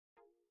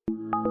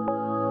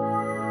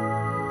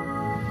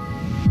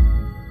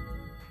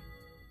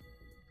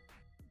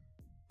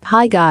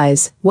Hi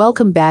guys,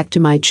 welcome back to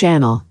my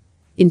channel.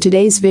 In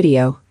today's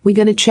video, we're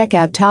gonna check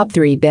out top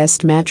 3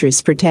 best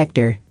mattress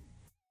protector.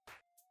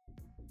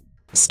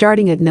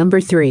 Starting at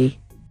number 3.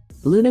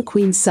 Luna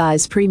Queen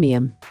Size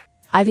Premium.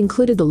 I've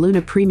included the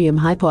Luna Premium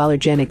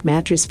Hypoallergenic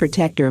Mattress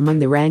Protector among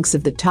the ranks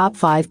of the top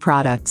 5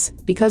 products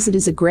because it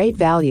is a great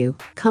value,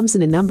 comes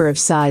in a number of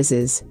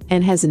sizes,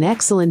 and has an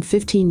excellent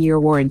 15-year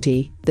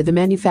warranty that the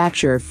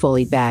manufacturer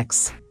fully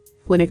backs.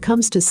 When it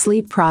comes to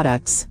sleep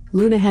products,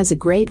 Luna has a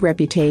great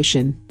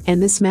reputation, and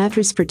this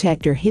mattress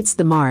protector hits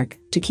the mark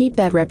to keep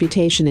that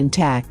reputation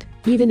intact,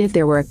 even if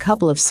there were a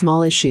couple of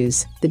small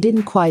issues that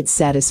didn't quite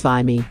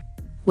satisfy me.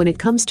 When it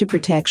comes to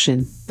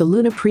protection, the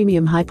Luna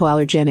Premium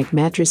Hypoallergenic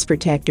Mattress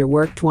Protector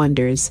worked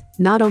wonders,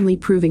 not only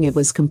proving it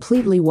was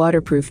completely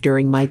waterproof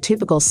during my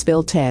typical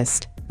spill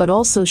test, but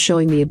also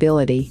showing the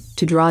ability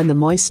to draw in the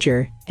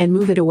moisture and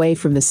move it away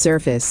from the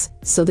surface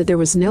so that there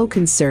was no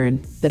concern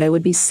that I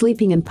would be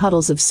sleeping in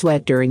puddles of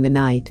sweat during the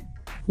night.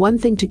 One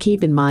thing to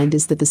keep in mind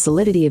is that the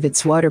solidity of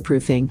its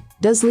waterproofing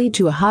does lead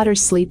to a hotter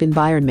sleep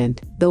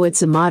environment, though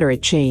it's a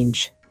moderate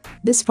change.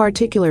 This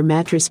particular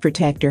mattress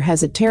protector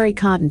has a terry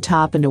cotton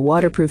top and a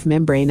waterproof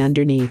membrane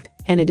underneath,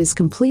 and it is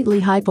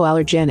completely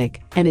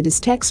hypoallergenic, and it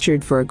is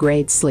textured for a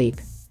great sleep.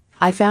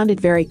 I found it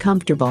very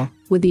comfortable,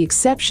 with the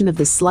exception of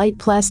the slight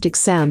plastic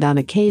sound on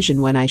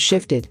occasion when I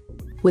shifted.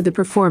 With the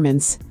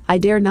performance, I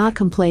dare not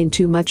complain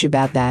too much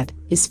about that,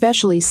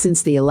 especially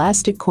since the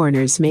elastic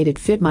corners made it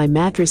fit my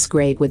mattress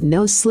great with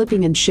no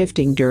slipping and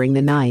shifting during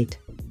the night.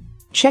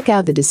 Check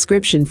out the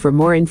description for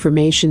more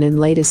information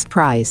and latest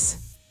price.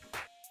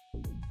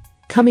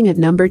 Coming at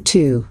number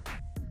 2.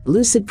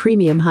 LUCID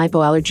Premium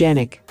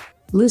Hypoallergenic.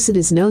 LUCID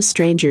is no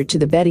stranger to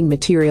the bedding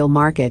material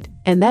market,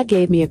 and that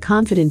gave me a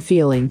confident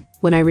feeling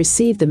when I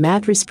received the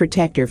mattress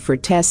protector for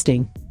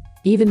testing.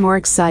 Even more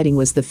exciting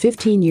was the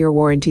 15-year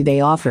warranty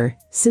they offer,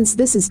 since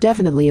this is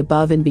definitely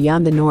above and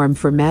beyond the norm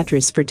for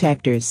mattress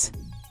protectors.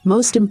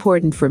 Most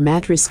important for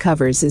mattress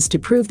covers is to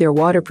prove their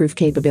waterproof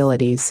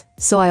capabilities,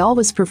 so I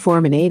always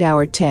perform an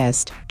 8-hour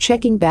test,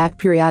 checking back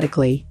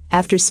periodically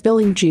after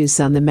spilling juice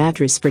on the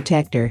mattress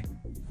protector.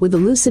 With the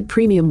LUCID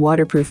Premium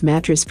Waterproof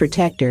Mattress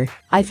Protector,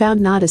 I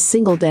found not a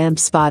single damp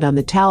spot on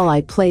the towel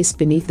I placed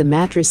beneath the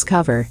mattress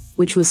cover,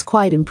 which was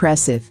quite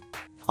impressive.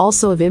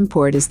 Also of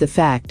import is the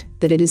fact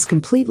that it is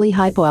completely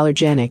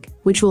hypoallergenic,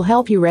 which will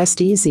help you rest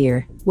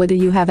easier, whether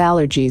you have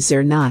allergies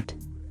or not.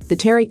 The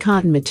terry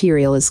cotton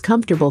material is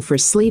comfortable for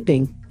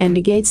sleeping and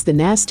negates the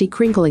nasty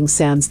crinkling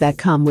sounds that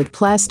come with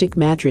plastic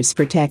mattress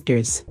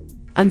protectors.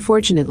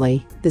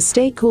 Unfortunately, the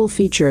Stay Cool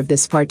feature of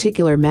this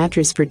particular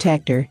mattress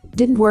protector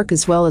didn't work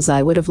as well as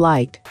I would have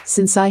liked,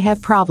 since I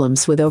have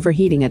problems with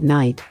overheating at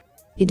night.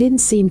 It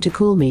didn't seem to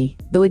cool me,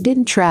 though it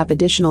didn't trap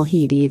additional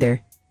heat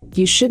either.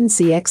 You shouldn't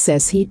see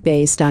excess heat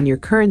based on your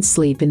current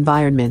sleep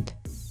environment.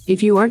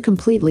 If you aren't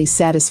completely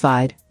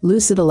satisfied,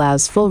 LUCID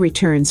allows full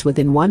returns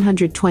within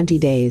 120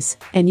 days,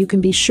 and you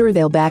can be sure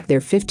they'll back their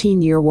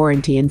 15-year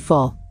warranty in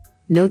full.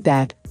 Note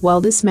that, while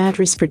this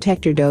mattress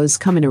protector does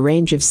come in a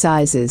range of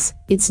sizes,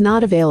 it's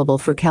not available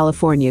for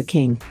California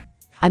King.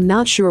 I'm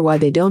not sure why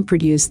they don't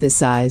produce this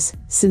size,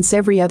 since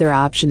every other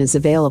option is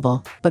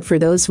available, but for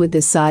those with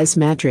this size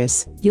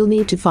mattress, you'll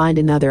need to find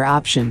another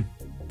option.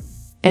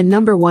 And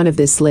number 1 of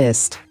this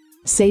list.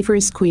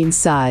 SafeRest Queen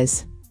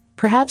Size.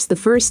 Perhaps the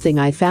first thing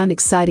I found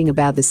exciting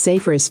about the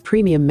SafeRest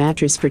Premium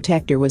Mattress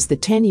Protector was the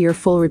 10-year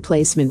full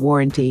replacement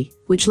warranty,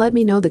 which let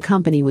me know the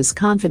company was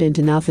confident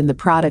enough in the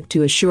product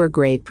to assure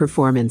great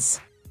performance.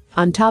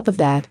 On top of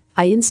that,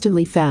 I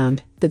instantly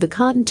found that the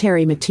cotton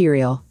terry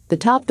material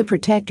that topped the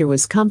protector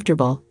was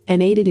comfortable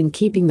and aided in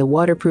keeping the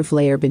waterproof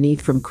layer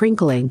beneath from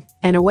crinkling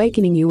and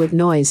awakening you with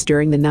noise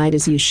during the night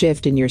as you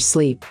shift in your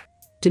sleep.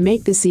 To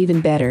make this even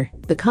better,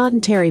 the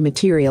cotton terry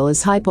material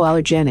is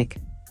hypoallergenic.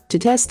 To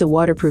test the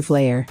waterproof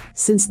layer,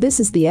 since this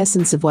is the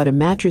essence of what a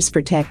mattress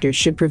protector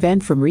should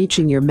prevent from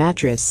reaching your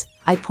mattress,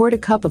 I poured a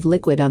cup of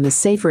liquid on the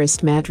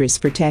SafeRest mattress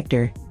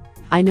protector.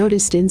 I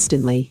noticed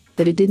instantly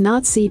that it did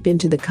not seep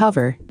into the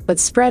cover, but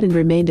spread and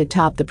remained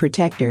atop the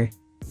protector.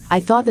 I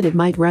thought that it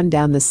might run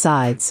down the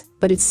sides,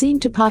 but it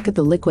seemed to pocket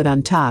the liquid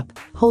on top,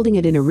 holding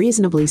it in a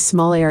reasonably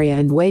small area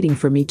and waiting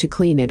for me to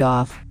clean it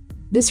off.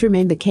 This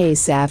remained the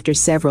case after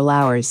several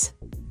hours.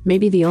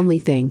 Maybe the only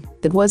thing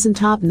that wasn't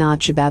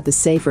top-notch about the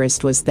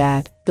SafeRest was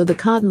that, though the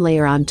cotton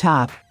layer on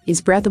top is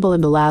breathable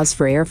and allows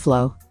for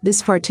airflow,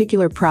 this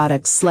particular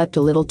product slept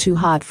a little too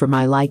hot for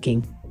my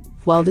liking.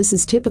 While this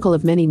is typical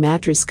of many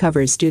mattress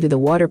covers due to the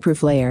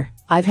waterproof layer,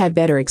 I've had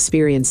better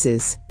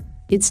experiences.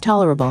 It's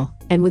tolerable,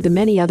 and with the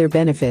many other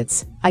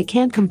benefits, I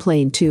can't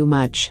complain too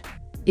much.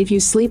 If you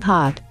sleep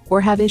hot,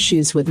 or have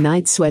issues with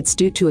night sweats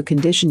due to a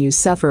condition you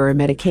suffer or a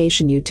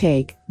medication you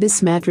take,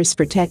 this mattress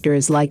protector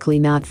is likely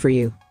not for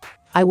you.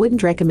 I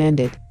wouldn't recommend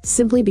it,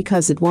 simply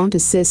because it won't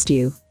assist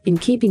you in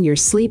keeping your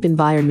sleep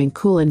environment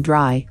cool and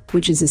dry,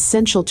 which is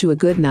essential to a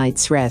good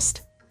night's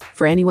rest.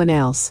 For anyone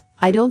else,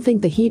 I don't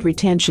think the heat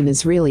retention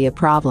is really a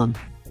problem.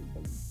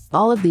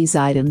 All of these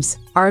items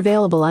are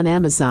available on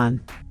Amazon.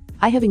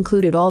 I have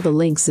included all the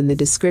links in the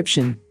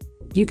description.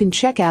 You can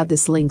check out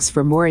these links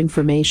for more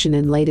information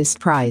and latest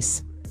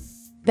price.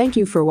 Thank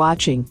you for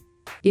watching.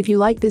 If you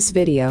like this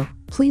video,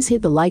 please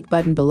hit the like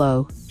button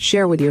below,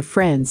 share with your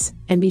friends,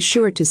 and be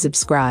sure to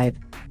subscribe.